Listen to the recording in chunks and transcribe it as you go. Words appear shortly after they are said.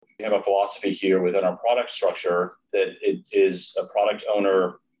We have a philosophy here within our product structure that it is a product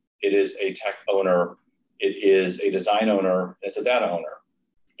owner, it is a tech owner, it is a design owner, it's a data owner.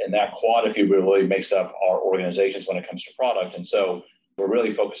 And that quad, if you will, really makes up our organizations when it comes to product. And so we're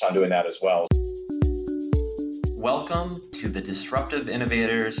really focused on doing that as well. Welcome to the Disruptive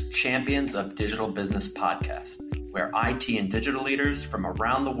Innovators Champions of Digital Business podcast, where IT and digital leaders from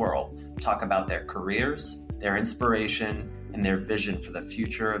around the world talk about their careers, their inspiration, and their vision for the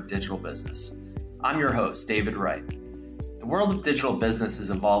future of digital business. I'm your host, David Wright. The world of digital business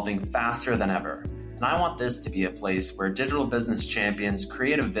is evolving faster than ever, and I want this to be a place where digital business champions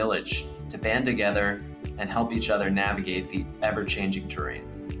create a village to band together and help each other navigate the ever-changing terrain.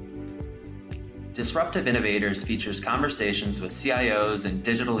 Disruptive Innovators features conversations with CIOs and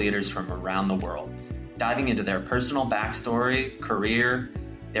digital leaders from around the world, diving into their personal backstory, career,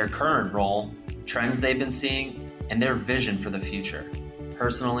 their current role, trends they've been seeing, and their vision for the future,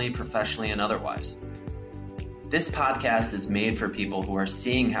 personally, professionally, and otherwise. This podcast is made for people who are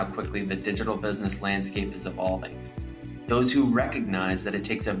seeing how quickly the digital business landscape is evolving. Those who recognize that it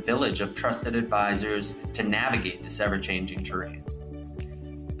takes a village of trusted advisors to navigate this ever-changing terrain.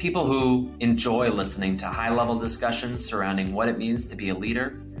 People who enjoy listening to high-level discussions surrounding what it means to be a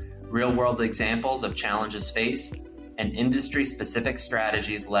leader, real-world examples of challenges faced, and industry-specific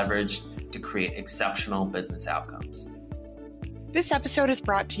strategies leveraged to create exceptional business outcomes. This episode is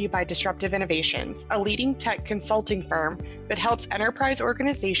brought to you by Disruptive Innovations, a leading tech consulting firm that helps enterprise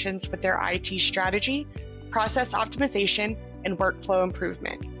organizations with their IT strategy, process optimization, and workflow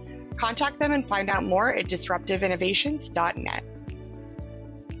improvement. Contact them and find out more at disruptiveinnovations.net.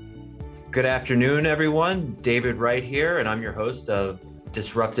 Good afternoon, everyone. David Wright here, and I'm your host of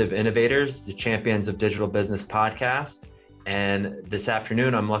Disruptive Innovators, the Champions of Digital Business podcast. And this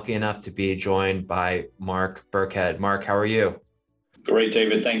afternoon, I'm lucky enough to be joined by Mark Birkhead. Mark, how are you? Great,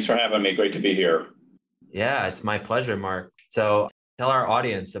 David. Thanks for having me. Great to be here. Yeah, it's my pleasure, Mark. So tell our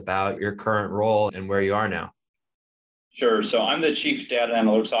audience about your current role and where you are now. Sure. So I'm the Chief Data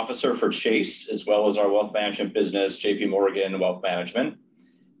Analytics Officer for Chase, as well as our wealth management business, JP Morgan Wealth Management.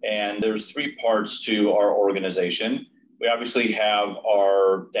 And there's three parts to our organization. We obviously have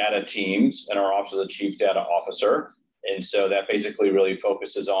our data teams and our Office of the Chief Data Officer. And so that basically really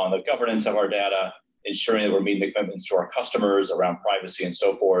focuses on the governance of our data, ensuring that we're meeting the commitments to our customers around privacy and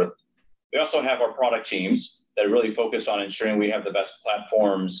so forth. We also have our product teams that really focus on ensuring we have the best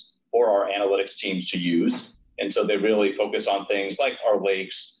platforms for our analytics teams to use. And so they really focus on things like our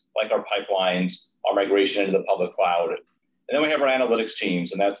lakes, like our pipelines, our migration into the public cloud. And then we have our analytics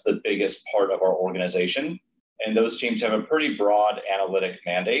teams, and that's the biggest part of our organization. And those teams have a pretty broad analytic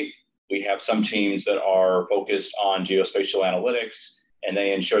mandate. We have some teams that are focused on geospatial analytics, and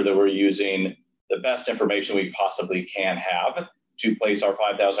they ensure that we're using the best information we possibly can have to place our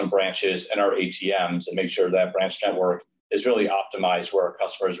 5,000 branches and our ATMs and make sure that branch network is really optimized where our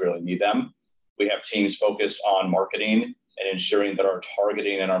customers really need them. We have teams focused on marketing and ensuring that our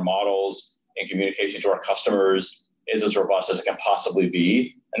targeting and our models and communication to our customers is as robust as it can possibly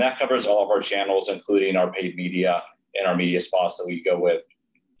be. And that covers all of our channels, including our paid media and our media spots that we go with.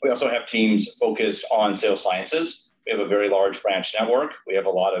 We also have teams focused on sales sciences. We have a very large branch network. We have a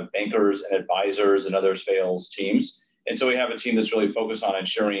lot of bankers and advisors and other sales teams. And so we have a team that's really focused on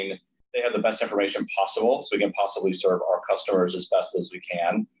ensuring they have the best information possible so we can possibly serve our customers as best as we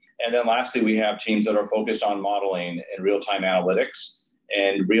can. And then lastly, we have teams that are focused on modeling and real-time analytics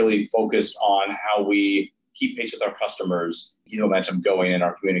and really focused on how we keep pace with our customers, keep momentum going in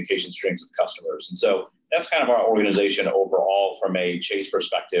our communication streams with customers. And so that's kind of our organization overall from a Chase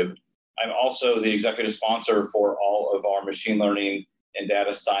perspective. I'm also the executive sponsor for all of our machine learning and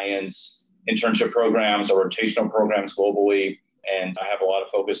data science internship programs or rotational programs globally. And I have a lot of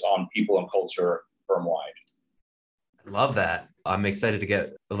focus on people and culture firm-wide. I love that. I'm excited to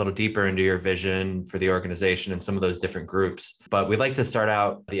get a little deeper into your vision for the organization and some of those different groups. But we'd like to start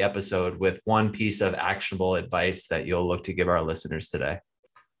out the episode with one piece of actionable advice that you'll look to give our listeners today.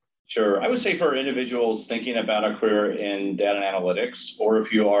 Sure. I would say for individuals thinking about a career in data analytics, or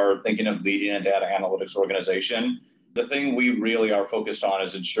if you are thinking of leading a data analytics organization, the thing we really are focused on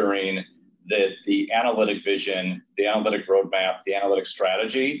is ensuring that the analytic vision, the analytic roadmap, the analytic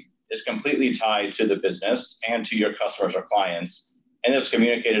strategy is completely tied to the business and to your customers or clients, and it's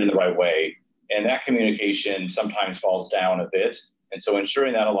communicated in the right way. And that communication sometimes falls down a bit. And so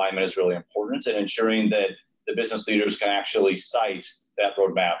ensuring that alignment is really important, and ensuring that the business leaders can actually cite that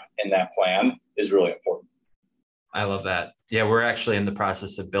roadmap and that plan is really important. I love that. Yeah, we're actually in the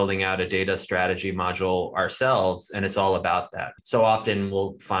process of building out a data strategy module ourselves, and it's all about that. So often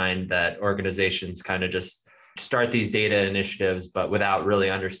we'll find that organizations kind of just start these data initiatives, but without really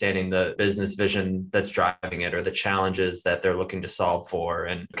understanding the business vision that's driving it or the challenges that they're looking to solve for,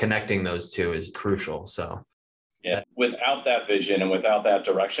 and connecting those two is crucial. So yeah, without that vision and without that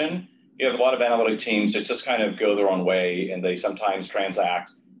direction, you have a lot of analytic teams that just kind of go their own way, and they sometimes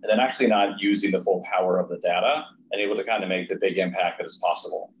transact and then actually not using the full power of the data and able to kind of make the big impact that is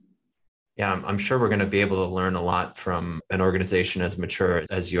possible. yeah, I'm sure we're going to be able to learn a lot from an organization as mature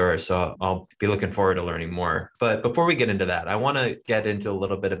as yours. So I'll be looking forward to learning more. But before we get into that, I want to get into a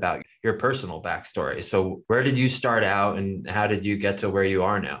little bit about your personal backstory. So where did you start out and how did you get to where you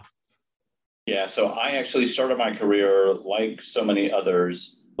are now? Yeah, so I actually started my career, like so many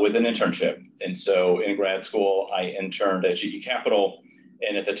others, with an internship. And so in grad school, I interned at GE Capital.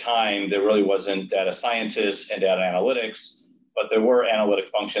 And at the time, there really wasn't data scientists and data analytics, but there were analytic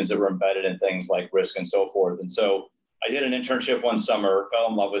functions that were embedded in things like risk and so forth. And so I did an internship one summer, fell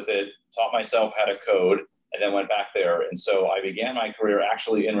in love with it, taught myself how to code, and then went back there. And so I began my career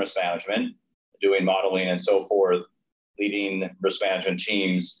actually in risk management, doing modeling and so forth, leading risk management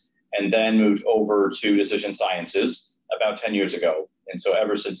teams, and then moved over to decision sciences about 10 years ago. And so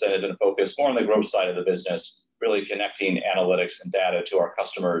ever since then, I've been focused more on the growth side of the business, really connecting analytics and data to our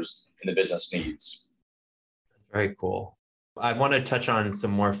customers and the business needs. Very cool. I want to touch on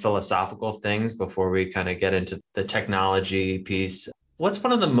some more philosophical things before we kind of get into the technology piece. What's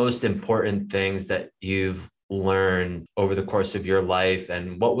one of the most important things that you've learned over the course of your life,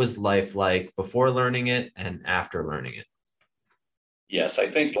 and what was life like before learning it and after learning it? Yes, I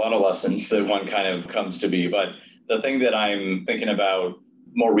think a lot of lessons that one kind of comes to be, but the thing that I'm thinking about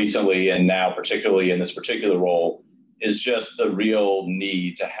more recently and now particularly in this particular role is just the real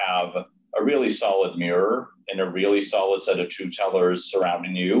need to have a really solid mirror and a really solid set of truth tellers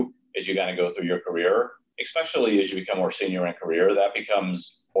surrounding you as you kind of go through your career, especially as you become more senior in career. That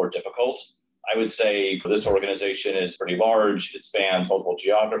becomes more difficult. I would say this organization is pretty large. It spans multiple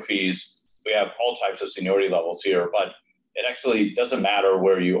geographies. We have all types of seniority levels here, but it actually doesn't matter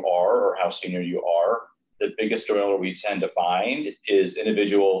where you are or how senior you are. The biggest driller we tend to find is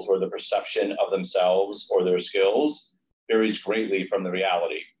individuals where the perception of themselves or their skills varies greatly from the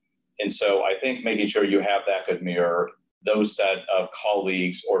reality. And so I think making sure you have that good mirror, those set of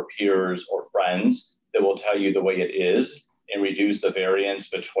colleagues or peers or friends that will tell you the way it is and reduce the variance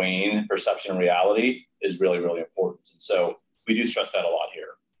between perception and reality is really, really important. And so we do stress that a lot here.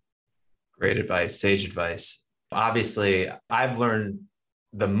 Great advice, sage advice. Obviously, I've learned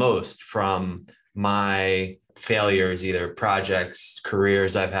the most from my failures, either projects,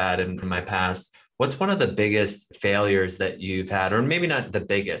 careers I've had in my past. What's one of the biggest failures that you've had, or maybe not the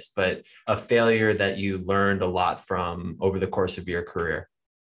biggest, but a failure that you learned a lot from over the course of your career?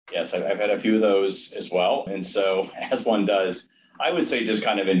 Yes, I've had a few of those as well. And so as one does, I would say just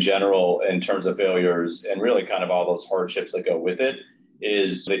kind of in general, in terms of failures and really kind of all those hardships that go with it,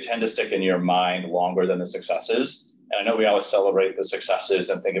 is they tend to stick in your mind longer than the successes. And I know we always celebrate the successes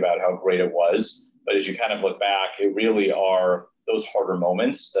and think about how great it was, but as you kind of look back, it really are those harder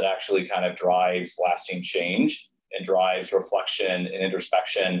moments that actually kind of drives lasting change and drives reflection and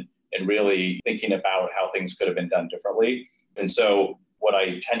introspection and really thinking about how things could have been done differently. And so what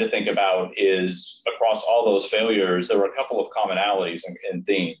I tend to think about is across all those failures, there were a couple of commonalities and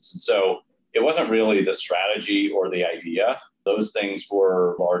themes. And so it wasn't really the strategy or the idea. Those things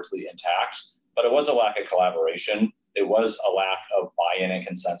were largely intact, but it was a lack of collaboration. It was a lack of buy-in and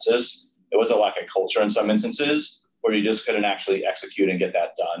consensus. It was a lack of culture in some instances where you just couldn't actually execute and get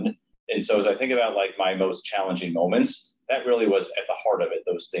that done. And so as I think about like my most challenging moments, that really was at the heart of it,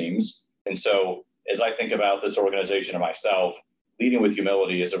 those themes. And so as I think about this organization and myself, leading with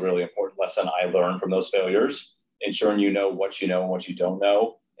humility is a really important lesson I learned from those failures, ensuring you know and what you don't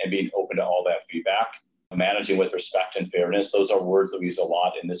know, and being open to all that feedback. Managing with respect and fairness, those are words that we use a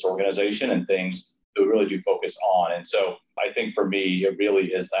lot in this organization and things that we really do focus on. And so I think for me, it really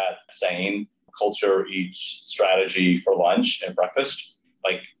is that saying, culture eats strategy for lunch and breakfast.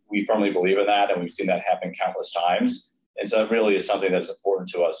 Like we firmly believe in that, and we've seen that happen countless times. And so it really is something that's important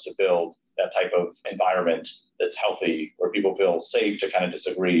to us to build that type of environment that's healthy, where people feel safe to kind of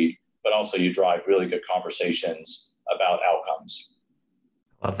disagree, but also you drive really good conversations about outcomes.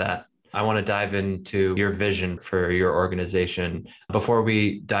 Love that. I want to dive into your vision for your organization. Before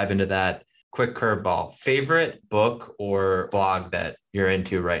we dive into that, quick curveball, favorite book or blog that you're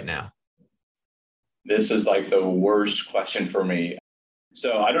into right now? This is like the worst question for me.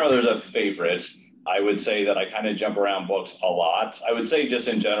 So I don't know if there's a favorite. I would say that I kind of jump around books a lot. I would say just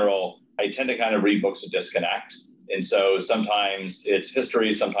in general, I tend to kind of read books to disconnect. And so sometimes it's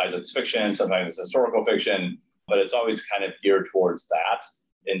history, sometimes it's fiction, sometimes it's historical fiction, but it's always kind of geared towards that.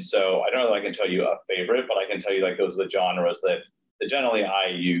 And so I don't know that I can tell you a favorite, but I can tell you like those are the genres that generally I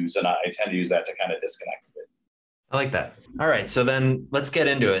use, and I tend to use that to kind of disconnect a bit. I like that. All right. So then let's get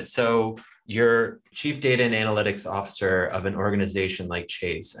into it. So you're chief data and analytics officer of an organization like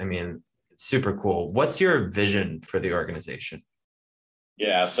Chase. I mean, it's super cool. What's your vision for the organization?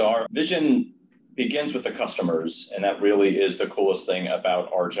 Yeah, so our vision begins with the customers, and that really is the coolest thing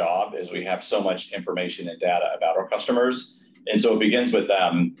about our job is we have so much information and data about our customers. And so it begins with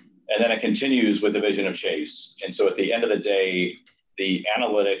them, and then it continues with the vision of Chase. And so at the end of the day, the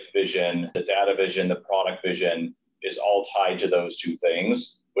analytic vision, the data vision, the product vision is all tied to those two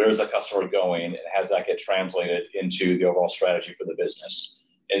things. Where is the customer going, and how does that get translated into the overall strategy for the business?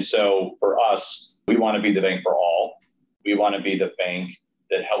 And so for us, we want to be the bank for all. We want to be the bank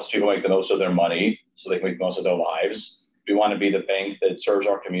that helps people make the most of their money so they can make the most of their lives. We want to be the bank that serves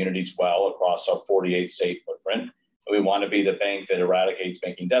our communities well across our 48-state footprint. And we want to be the bank that eradicates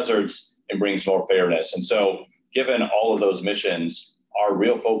banking deserts and brings more fairness. And so given all of those missions, our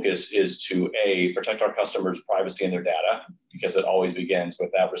real focus is to, A, protect our customers' privacy and their data, because it always begins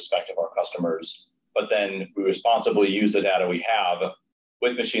with that respect of our customers. But then we responsibly use the data we have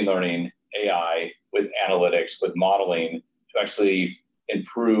with machine learning, AI, with analytics, with modeling to actually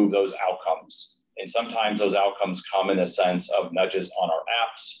improve those outcomes. And sometimes those outcomes come in the sense of nudges on our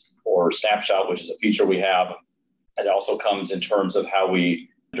apps or Snapshot, which is a feature we have. It also comes in terms of how we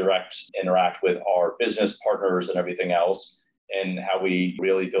interact with our business partners and everything else, and how we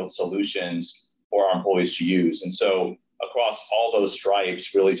really build solutions for our employees to use. And so across all those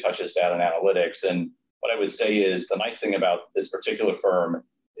stripes really touches data and analytics. And what I would say is the nice thing about this particular firm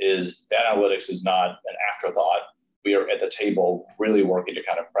is data analytics is not an afterthought. We are at the table really working to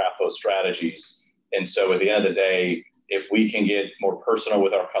kind of craft those strategies. And so at the end of the day, if we can get more personal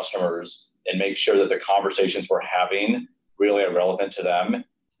with our customers and make sure that the conversations we're having really are relevant to them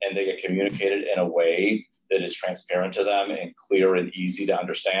and they get communicated in a way that is transparent to them and clear and easy to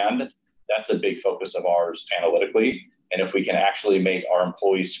understand, that's a big focus of ours analytically. And if we can actually make our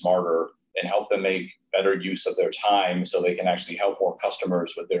employees smarter and help them make better use of their time so they can actually help more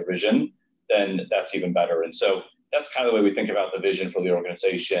customers with their vision, then that's even better. And so that's kind of the way we think about the vision for the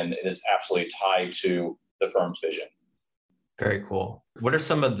organization. It is absolutely tied to the firm's vision. Very cool. What are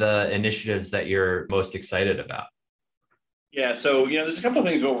some of the initiatives that you're most excited about? Yeah, so there's a couple of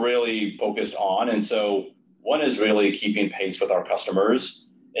things we're really focused on. And so one is really keeping pace with our customers.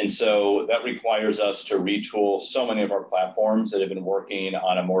 And so that requires us to retool so many of our platforms that have been working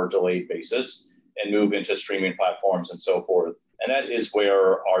on a more delayed basis and move into streaming platforms and so forth. And that is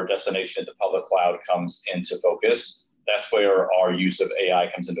where our destination at the public cloud comes into focus. That's where our use of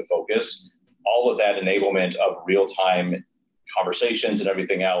AI comes into focus. All of that enablement of real-time conversations and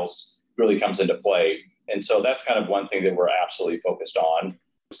everything else really comes into play. And so that's kind of one thing that we're absolutely focused on.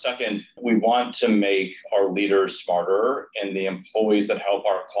 Second, we want to make our leaders smarter and the employees that help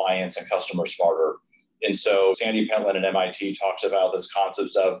our clients and customers smarter. And so Sandy Pentland at MIT talks about this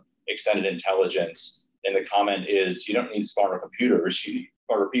concept of extended intelligence. And the comment is, you don't need smarter computers, you need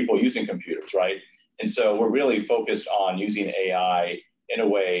smarter people using computers, right? And so we're really focused on using AI in a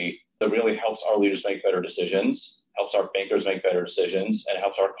way that really helps our leaders make better decisions, helps our bankers make better decisions, and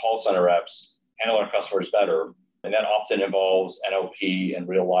helps our call center reps handle our customers better. And that often involves NLP and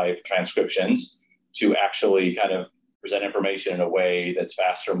real life transcriptions to actually kind of present information in a way that's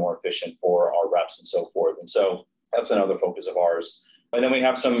faster, more efficient for our reps and so forth. And so that's another focus of ours. And then we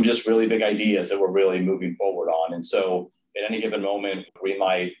have some just really big ideas that we're really moving forward on. And so at any given moment, we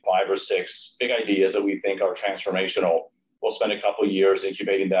might 5 or 6 big ideas that we think are transformational. We'll spend a couple of years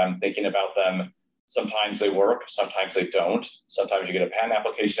incubating them, thinking about them. Sometimes they work, sometimes they don't. Sometimes you get a patent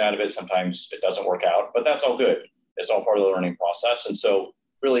application out of it, sometimes it doesn't work out, but that's all good. It's all part of the learning process. And so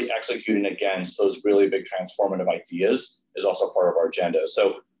really executing against those really big transformative ideas is also part of our agenda.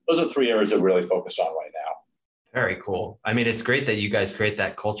 So those are 3 areas that we're really focused on right now. Very cool. I mean, it's great that you guys create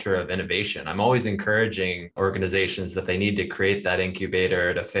that culture of innovation. I'm always encouraging organizations that they need to create that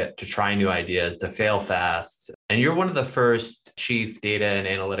incubator to try new ideas, to fail fast. And you're one of the first chief data and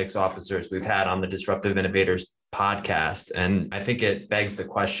analytics officers we've had on the Disruptive Innovators podcast. And I think it begs the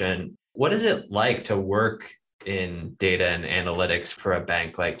question, what is it like to work in data and analytics for a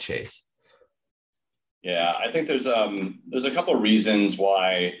bank like Chase? Yeah, I think there's a couple of reasons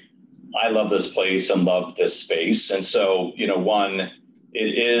why I love this place and love this space. And so, one,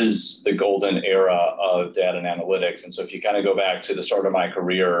 it is the golden era of data and analytics. And so if you kind of go back to the start of my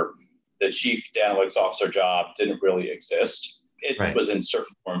career, the chief data analytics officer job didn't really exist. It was in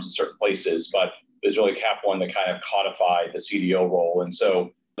certain forms in certain places, but it was really Cap One that kind of codified the CDO role. And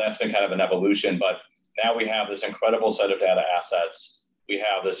so that's been kind of an evolution. But now we have this incredible set of data assets. we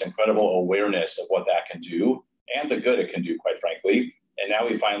have this incredible awareness of what that can do and the good it can do, quite frankly. And now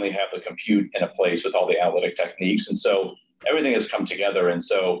we finally have the compute in a place with all the analytic techniques. And so everything has come together. And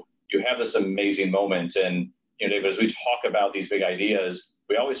so you have this amazing moment. And, David, as we talk about these big ideas,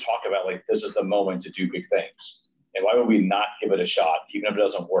 we always talk about like, this is the moment to do big things. And why would we not give it a shot, even if it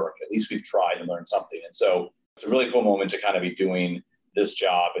doesn't work? At least we've tried and learned something. And so it's a really cool moment to kind of be doing this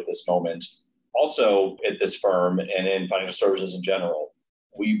job at this moment. Also at this firm and in financial services in general,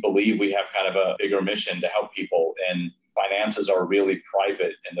 we believe we have kind of a bigger mission to help people, and finances are really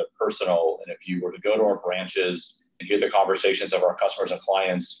private and they're personal. And if you were to go to our branches and hear the conversations of our customers and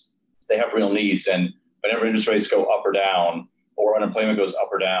clients, they have real needs. And whenever interest rates go up or down, or unemployment goes up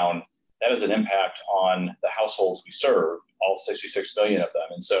or down, that has an impact on the households we serve, all 66 million of them.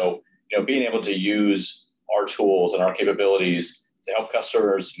 And so, being able to use our tools and our capabilities to help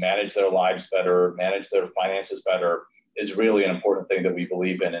customers manage their lives better, manage their finances better, is really an important thing that we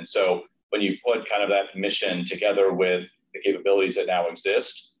believe in. And so when you put kind of that mission together with the capabilities that now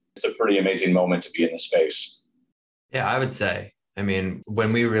exist, it's a pretty amazing moment to be in this space. Yeah, I would say. I mean,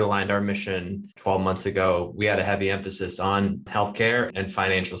 when we realigned our mission 12 months ago, we had a heavy emphasis on healthcare and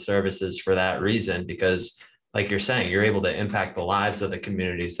financial services for that reason, because like you're saying, you're able to impact the lives of the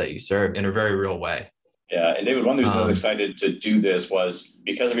communities that you serve in a very real way. Yeah, and David, one of the reasons I was excited to do this was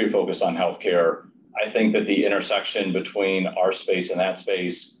because of your focus on healthcare. I think that the intersection between our space and that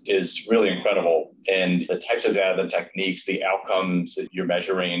space is really incredible. And the types of data, the techniques, the outcomes that you're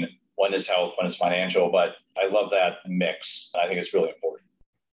measuring, one is health, one is financial, but I love that mix. I think it's really important.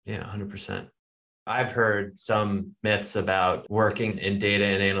 Yeah, 100%. I've heard some myths about working in data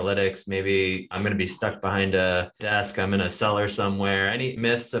and analytics. Maybe I'm going to be stuck behind a desk. I'm in a cellar somewhere. Any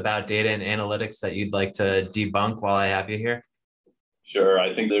myths about data and analytics that you'd like to debunk while I have you here? Sure.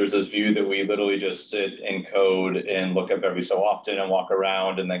 I think there's this view that we literally just sit and code and look up every so often and walk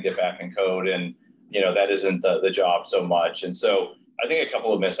around and then get back and code. And, that isn't the job so much. And so I think a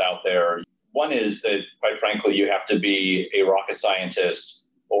couple of myths out there. One is that, quite frankly, you have to be a rocket scientist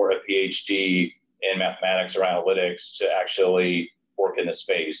or a PhD in mathematics or analytics to actually work in the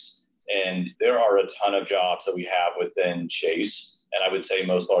space. And there are a ton of jobs that we have within Chase, and I would say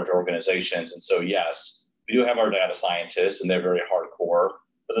most large organizations. And so, yes, we do have our data scientists, and they're very hardcore,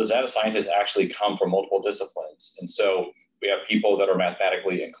 but those data scientists actually come from multiple disciplines. And so we have people that are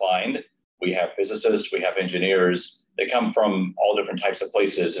mathematically inclined, we have physicists, we have engineers. They come from all different types of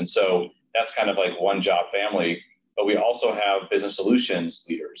places. And so that's kind of like one job family. But we also have business solutions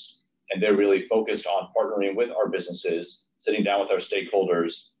leaders, and they're really focused on partnering with our businesses, sitting down with our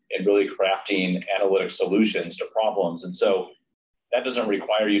stakeholders, and really crafting analytic solutions to problems. And so that doesn't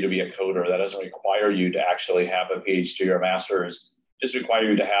require you to be a coder. That doesn't require you to actually have a PhD or a master's. It just requires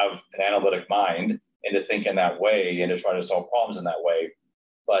you to have an analytic mind and to think in that way and to try to solve problems in that way.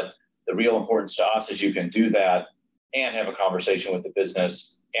 But the real importance to us is you can do that and have a conversation with the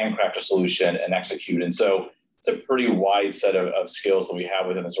business and craft a solution and execute. And so it's a pretty wide set of skills that we have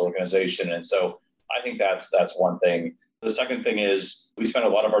within this organization. And so I think that's one thing. The second thing is we spend a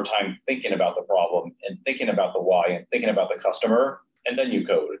lot of our time thinking about the problem and thinking about the why and thinking about the customer, and then you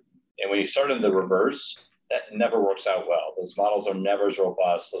code. And when you start in the reverse, that never works out well. Those models are never as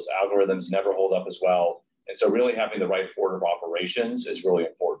robust. Those algorithms never hold up as well. And so really having the right order of operations is really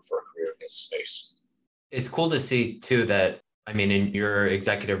important for a career in this space. It's cool to see too that, I mean, in your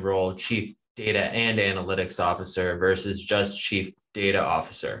executive role, chief data and analytics officer versus just chief data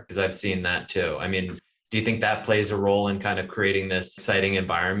officer, because I've seen that too. I mean, do you think that plays a role in kind of creating this exciting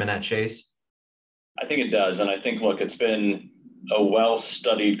environment at Chase? I think it does. And I think, look, it's been a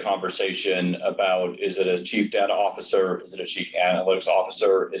well-studied conversation about, is it a chief data officer? Is it a chief analytics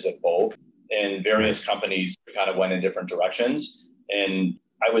officer? Is it both? And various companies kind of went in different directions. And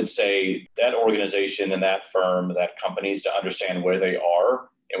I would say that organization and that firm, that companies to understand where they are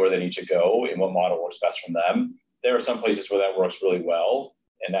and where they need to go and what model works best from them. There are some places where that works really well,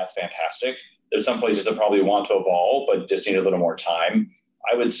 and that's fantastic. There's some places that probably want to evolve, but just need a little more time.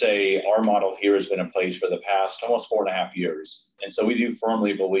 I would say our model here has been in place for the past almost 4.5 years. And so we do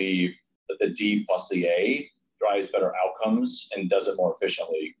firmly believe that the D plus the A drives better outcomes and does it more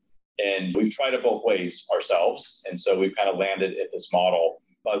efficiently. And we've tried it both ways ourselves. And so we've kind of landed at this model.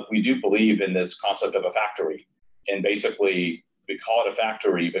 But we do believe in this concept of a factory. And basically, we call it a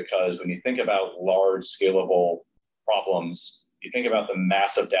factory because when you think about large scalable problems, you think about the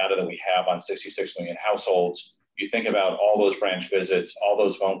massive data that we have on 66 million households, you think about all those branch visits, all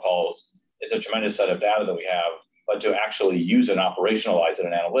those phone calls. It's a tremendous set of data that we have. But to actually use and operationalize it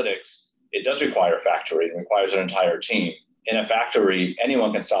in analytics, it does require a factory. It requires an entire team. In a factory,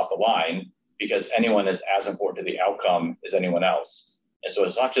 anyone can stop the line because anyone is as important to the outcome as anyone else. And so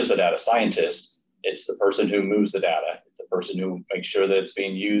it's not just the data scientist, it's the person who moves the data. It's the person who makes sure that it's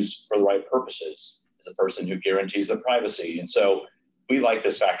being used for the right purposes. It's the person who guarantees the privacy. And so we like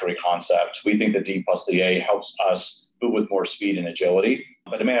this factory concept. We think the D plus the A helps us move with more speed and agility,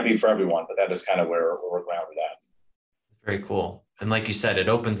 but it may not be for everyone, but that is kind of where we're grounded at. Very cool. And like you said, it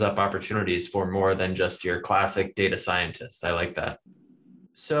opens up opportunities for more than just your classic data scientist. I like that.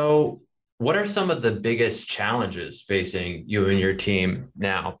 So what are some of the biggest challenges facing you and your team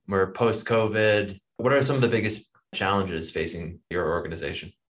now? We're post-COVID. What are some of the biggest challenges facing your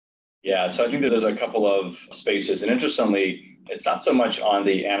organization? Yeah, so I think that there's a couple of spaces. And interestingly, it's not so much on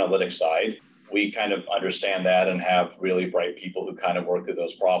the analytics side. We kind of understand that and have really bright people who kind of work through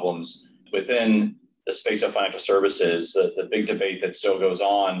those problems. Within the space of financial services, the big debate that still goes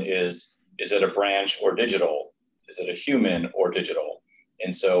on is it a branch or digital? Is it a human or digital?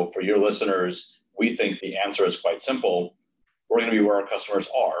 And so for your listeners, we think the answer is quite simple. We're going to be where our customers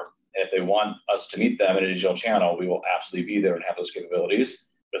are. And if they want us to meet them in a digital channel, we will absolutely be there and have those capabilities.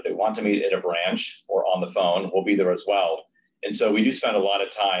 But if they want to meet at a branch or on the phone, we'll be there as well. And so we do spend a lot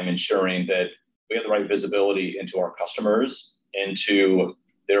of time ensuring that we have the right visibility into our customers, into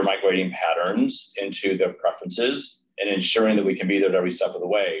their migrating patterns, into their preferences, and ensuring that we can be there at every step of the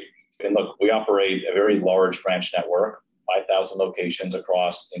way. And look, we operate a very large branch network, 5,000 locations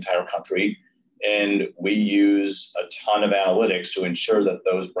across the entire country. And we use a ton of analytics to ensure that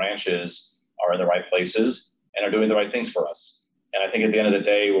those branches are in the right places and are doing the right things for us. And I think at the end of the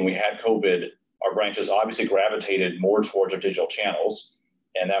day, when we had COVID, our branches obviously gravitated more towards our digital channels.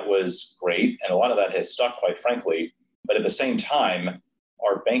 And that was great. And a lot of that has stuck, quite frankly. But at the same time,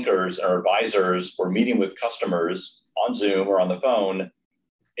 our bankers and our advisors were meeting with customers on Zoom or on the phone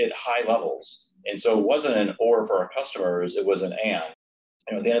at high levels. And so it wasn't an or for our customers, it was an and.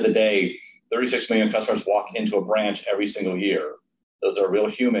 And at the end of the day, 36 million customers walk into a branch every single year. Those are real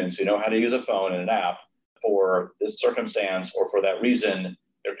humans who know how to use a phone and an app for this circumstance, or for that reason,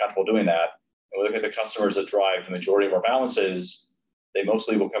 they're comfortable doing that. And we look at the customers that drive the majority of our balances, they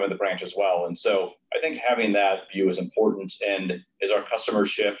mostly will come in the branch as well. And so I think having that view is important. And as our customers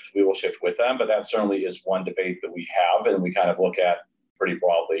shift, we will shift with them. But that certainly is one debate that we have and we kind of look at pretty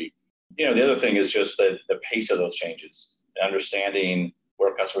broadly. The other thing is just the pace of those changes and understanding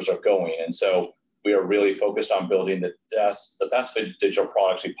where customers are going. And so we are really focused on building the best digital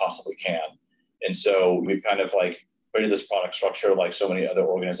products we possibly can. And so we've kind of created this product structure like so many other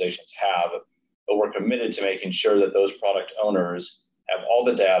organizations have, but we're committed to making sure that those product owners have all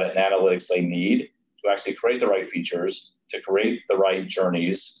the data and analytics they need to actually create the right features, to create the right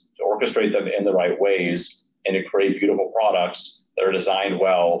journeys, to orchestrate them in the right ways, and to create beautiful products that are designed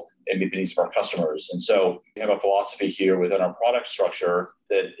well and meet the needs of our customers. And so we have a philosophy here within our product structure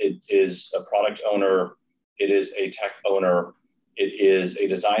that it is a product owner, it is a tech owner, it is a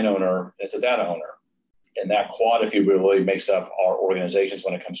design owner, it's a data owner. And that quad, if you will, really makes up our organizations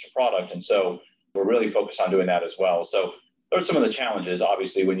when it comes to product. And so we're really focused on doing that as well. So those are some of the challenges,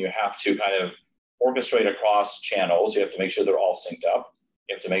 obviously, when you have to kind of orchestrate across channels. You have to make sure they're all synced up.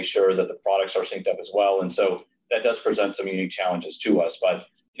 You have to make sure that the products are synced up as well. And so that does present some unique challenges to us, but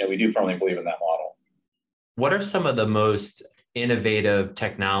we do firmly believe in that model. What are some of the most innovative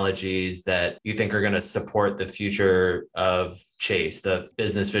technologies that you think are going to support the future of Chase, the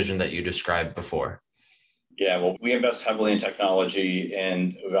business vision that you described before? Yeah, well, we invest heavily in technology,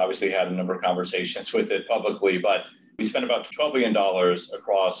 and we've obviously had a number of conversations with it publicly, but we spend about $12 billion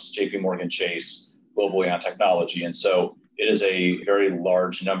across JP Morgan Chase globally on technology. And so it is a very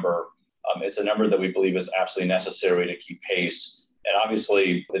large number. It's a number that we believe is absolutely necessary to keep pace. And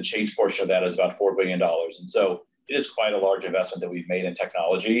obviously, the Chase portion of that is about $4 billion. And so it is quite a large investment that we've made in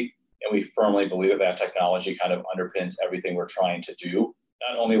technology. And we firmly believe that technology kind of underpins everything we're trying to do,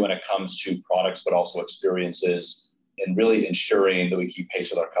 not only when it comes to products, but also experiences, and really ensuring that we keep pace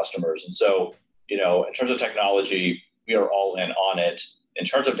with our customers. And so, in terms of technology, we are all in on it. In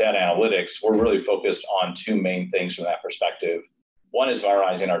terms of data analytics, we're really focused on two main things from that perspective. One is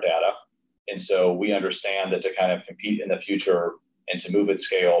valorizing our data. And so we understand that to kind of compete in the future and to move at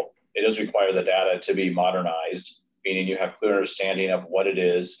scale, it does require the data to be modernized, meaning you have clear understanding of what it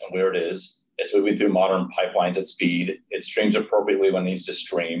is and where it is. It's moving through modern pipelines at speed. It streams appropriately when it needs to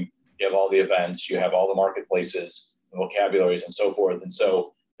stream. You have all the events, you have all the marketplaces, the vocabularies, and so forth. And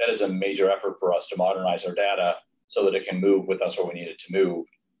so that is a major effort for us to modernize our data so that it can move with us where we need it to move.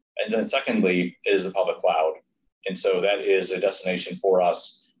 And then secondly is the public cloud. And so that is a destination for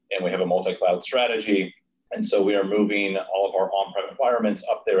us. And we have a multi-cloud strategy. And so we are moving all of our on-prem environments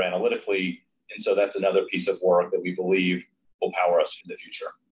up there analytically. And so that's another piece of work that we believe will power us in the future.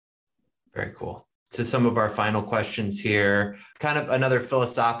 Very cool. to some of our final questions here. Kind of another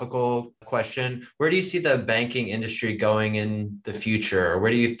philosophical question. Where do you see the banking industry going in the future? Or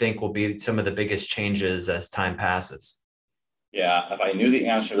where do you think will be some of the biggest changes as time passes? Yeah, if I knew the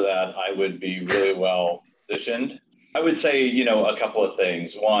answer to that, I would be really well positioned. I would say, a couple of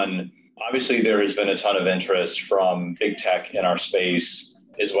things. One, obviously there has been a ton of interest from big tech in our space,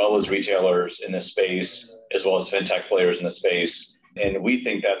 as well as retailers in this space, as well as fintech players in the space. And we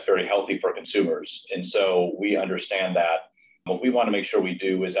think that's very healthy for consumers. And so we understand that. What we want to make sure we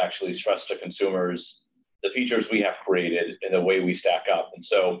do is actually stress to consumers the features we have created and the way we stack up. And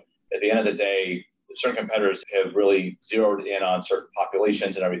so at the end of the day, certain competitors have really zeroed in on certain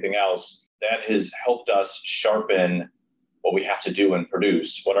populations and everything else. That has helped us sharpen what we have to do and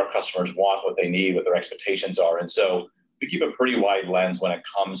produce, what our customers want, what they need, what their expectations are. And so we keep a pretty wide lens when it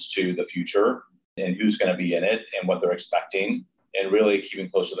comes to the future and who's going to be in it and what they're expecting, and really keeping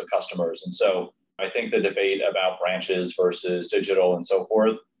close to the customers. And so I think the debate about branches versus digital and so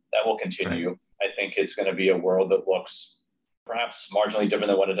forth, that will continue. Right. I think it's going to be a world that looks perhaps marginally different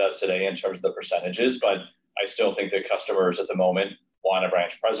than what it does today in terms of the percentages, but I still think that customers at the moment want a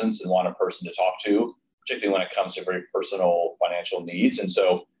branch presence and want a person to talk to, particularly when it comes to very personal financial needs. And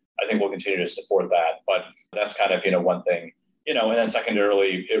so I think we'll continue to support that. But that's kind of, one thing, and then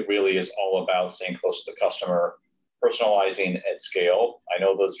secondarily, it really is all about staying close to the customer, personalizing at scale. I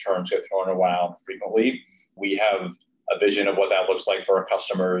know those terms get thrown around frequently. We have a vision of what that looks like for our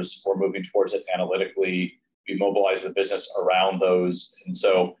customers. We're moving towards it analytically. We mobilize the business around those. And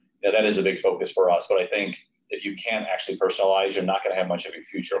so that is a big focus for us. But I think if you can't actually personalize, you're not going to have much of a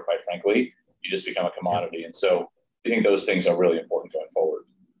future, quite frankly. You just become a commodity. And so I think those things are really important going forward.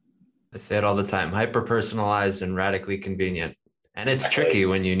 I say it all the time, hyper-personalized and radically convenient. And it's Exactly. tricky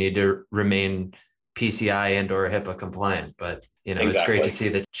when you need to remain PCI and or HIPAA compliant, but Exactly. It's great to see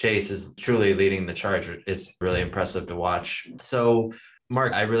that Chase is truly leading the charge. It's really impressive to watch. So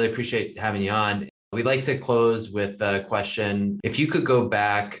Mark, I really appreciate having you on. We'd like to close with a question. If you could go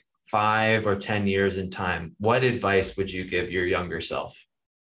back 5 or 10 years in time, what advice would you give your younger self?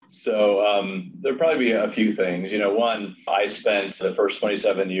 So there'd probably be a few things. One, I spent the first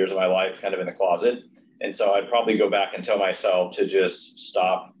 27 years of my life kind of in the closet. And so I'd probably go back and tell myself to just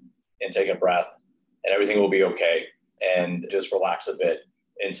stop and take a breath and everything will be okay, and just relax a bit.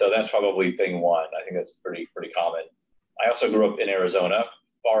 And so that's probably thing one. I think that's pretty common. I also grew up in Arizona,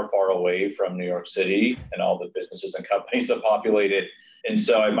 far, far away from New York City and all the businesses and companies that populate it. And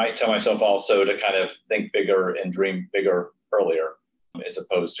so I might tell myself also to kind of think bigger and dream bigger earlier, as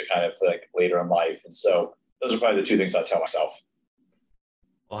opposed to kind of like later in life. And so those are probably the two things I tell myself.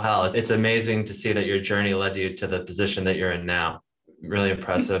 Well, Hal, it's amazing to see that your journey led you to the position that you're in now. Really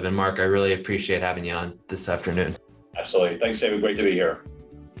impressive. And Mark, I really appreciate having you on this afternoon. Absolutely. Thanks, David. Great to be here.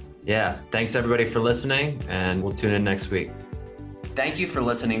 Yeah. Thanks everybody for listening, and we'll tune in next week. Thank you for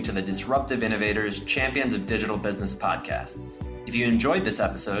listening to the Disruptive Innovators Champions of Digital Business podcast. If you enjoyed this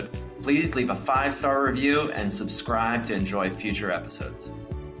episode, please leave a 5-star review and subscribe to enjoy future episodes.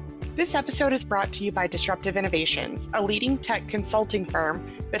 This episode is brought to you by Disruptive Innovations, a leading tech consulting firm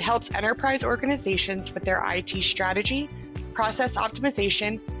that helps enterprise organizations with their IT strategy, process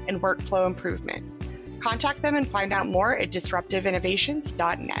optimization, and workflow improvement. Contact them and find out more at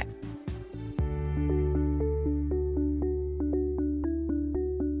disruptiveinnovations.net.